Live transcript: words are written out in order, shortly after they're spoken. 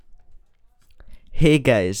Hey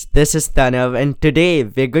guys, this is Tanav, and today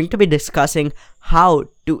we're going to be discussing how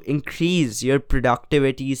to increase your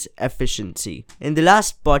productivity's efficiency. In the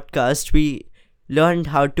last podcast, we learned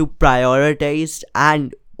how to prioritize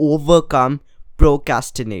and overcome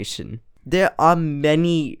procrastination. There are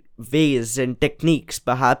many ways and techniques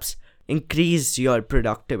perhaps increase your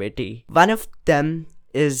productivity. One of them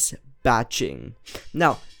is batching.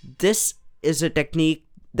 Now, this is a technique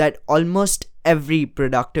that almost every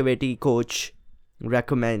productivity coach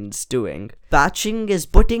recommends doing. Batching is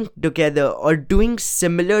putting together or doing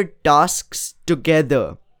similar tasks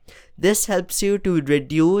together. This helps you to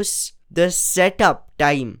reduce the setup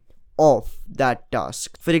time of that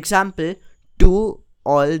task. For example, do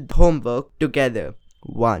all homework together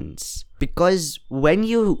once. Because when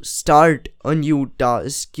you start a new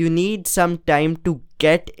task, you need some time to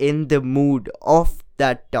get in the mood of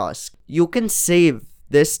that task. You can save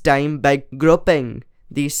this time by grouping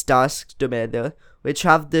these tasks together which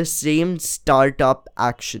have the same startup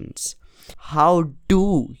actions. How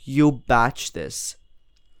do you batch this?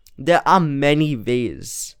 There are many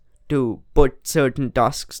ways to put certain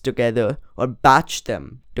tasks together or batch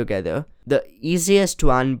them together. The easiest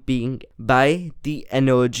one being by the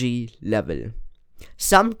energy level.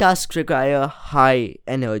 Some tasks require high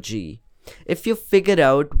energy. If you figure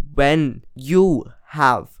out when you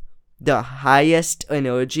have the highest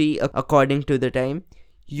energy according to the time,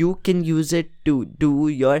 you can use it to do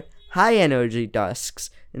your high energy tasks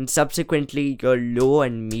and subsequently your low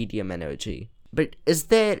and medium energy. But is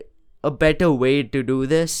there a better way to do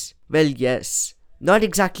this? Well, yes. Not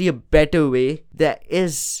exactly a better way. There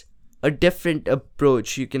is a different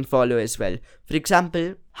approach you can follow as well. For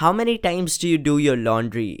example, how many times do you do your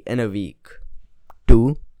laundry in a week?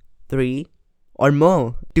 2, 3, or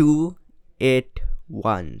more. Do it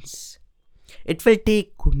once. It will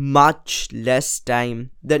take much less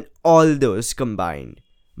time than all those combined.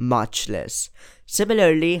 Much less.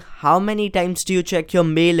 Similarly, how many times do you check your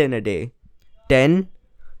mail in a day? 10?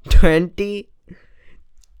 20?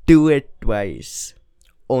 Do it twice.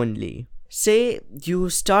 Only. Say you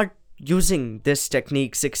start using this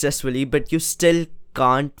technique successfully, but you still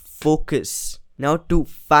can't focus. Now, to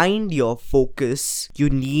find your focus, you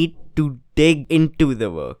need to dig into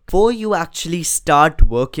the work. Before you actually start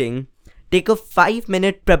working, take a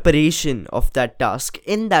 5-minute preparation of that task.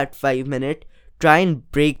 In that 5 minutes, try and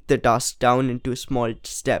break the task down into small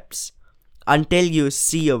steps until you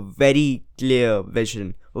see a very clear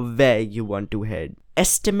vision of where you want to head.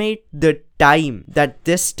 Estimate the time that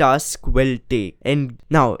this task will take. And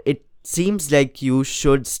now it seems like you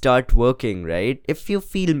should start working, right? If you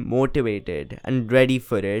feel motivated and ready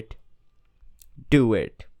for it, do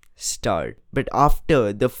it. Start. But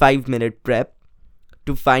after the 5-minute prep,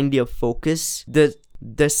 to find your focus,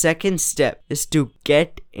 the second step is to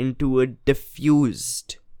get into a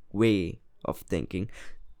diffused way of thinking.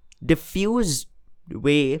 Diffused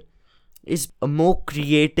way is a more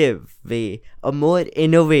creative way, a more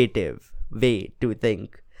innovative way to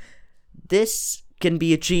think. This can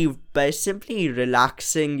be achieved by simply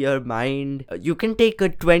relaxing your mind. You can take a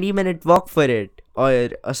 20-minute walk for it or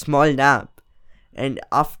a small nap, and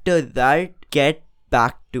after that, get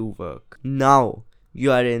back to work. Now, you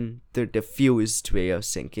are in the diffused way of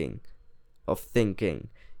thinking.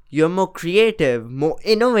 You're more creative, more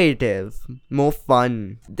innovative, more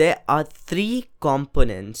fun. There are 3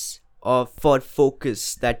 components for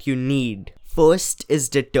focus that you need. First is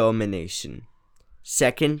determination.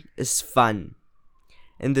 Second is fun.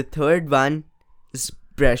 And the third one is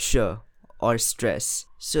pressure or stress.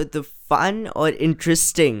 So the fun or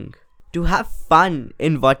interesting, to have fun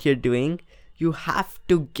in what you're doing, you have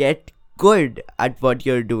to get good at what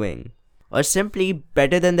you're doing, or simply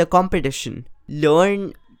better than the competition.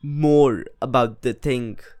 Learn more about the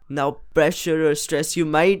thing. Now, pressure or stress, you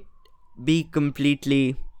might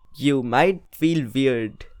feel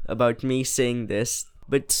weird about me saying this,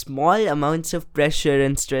 but small amounts of pressure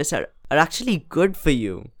and stress are actually good for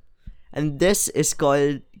you. And this is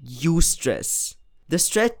called eustress. The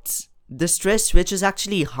stress which is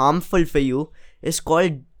actually harmful for you is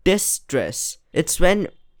called distress. It's when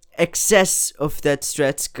excess of that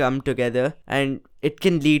stress come together and it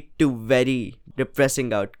can lead to very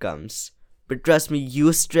depressing outcomes. But trust me,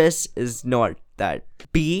 eustress is not that.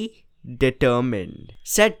 Be determined.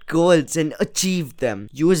 Set goals and achieve them.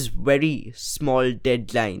 Use very small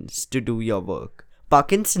deadlines to do your work.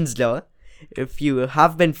 Parkinson's law, if you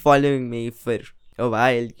have been following me for a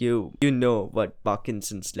while, you know what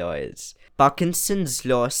Parkinson's law is. Parkinson's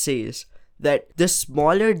law says that the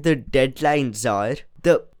smaller the deadlines are,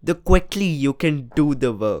 the quickly you can do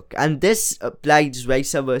the work. And this applies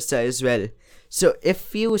vice versa as well. So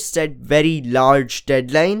if you set very large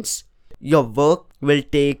deadlines, your work will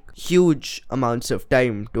take huge amounts of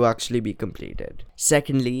time to actually be completed.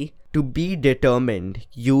 Secondly, to be determined,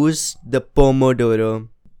 use the Pomodoro.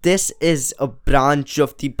 This is a branch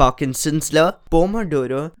of the Parkinson's law.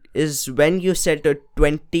 Pomodoro is when you set a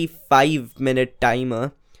 25-minute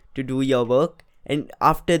timer to do your work, and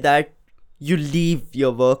after that you leave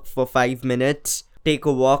your work for 5 minutes, take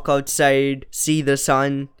a walk outside, see the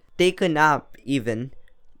sun, take a nap even.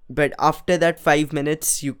 But after that 5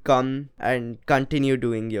 minutes, you come and continue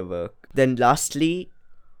doing your work. Then lastly,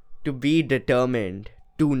 to be determined,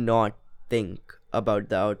 do not think about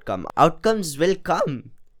the outcome. Outcomes will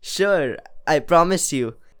come. Sure, I promise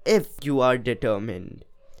you, if you are determined.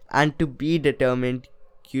 And to be determined,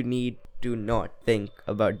 you need to not think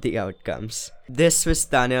about the outcomes. This was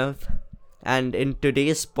Tanav, and in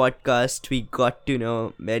today's podcast, we got to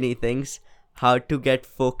know many things: how to get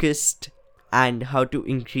focused and how to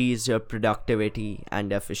increase your productivity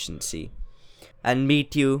and efficiency. And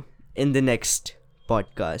meet you in the next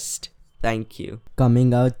podcast. Thank you.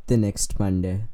 Coming out the next Monday.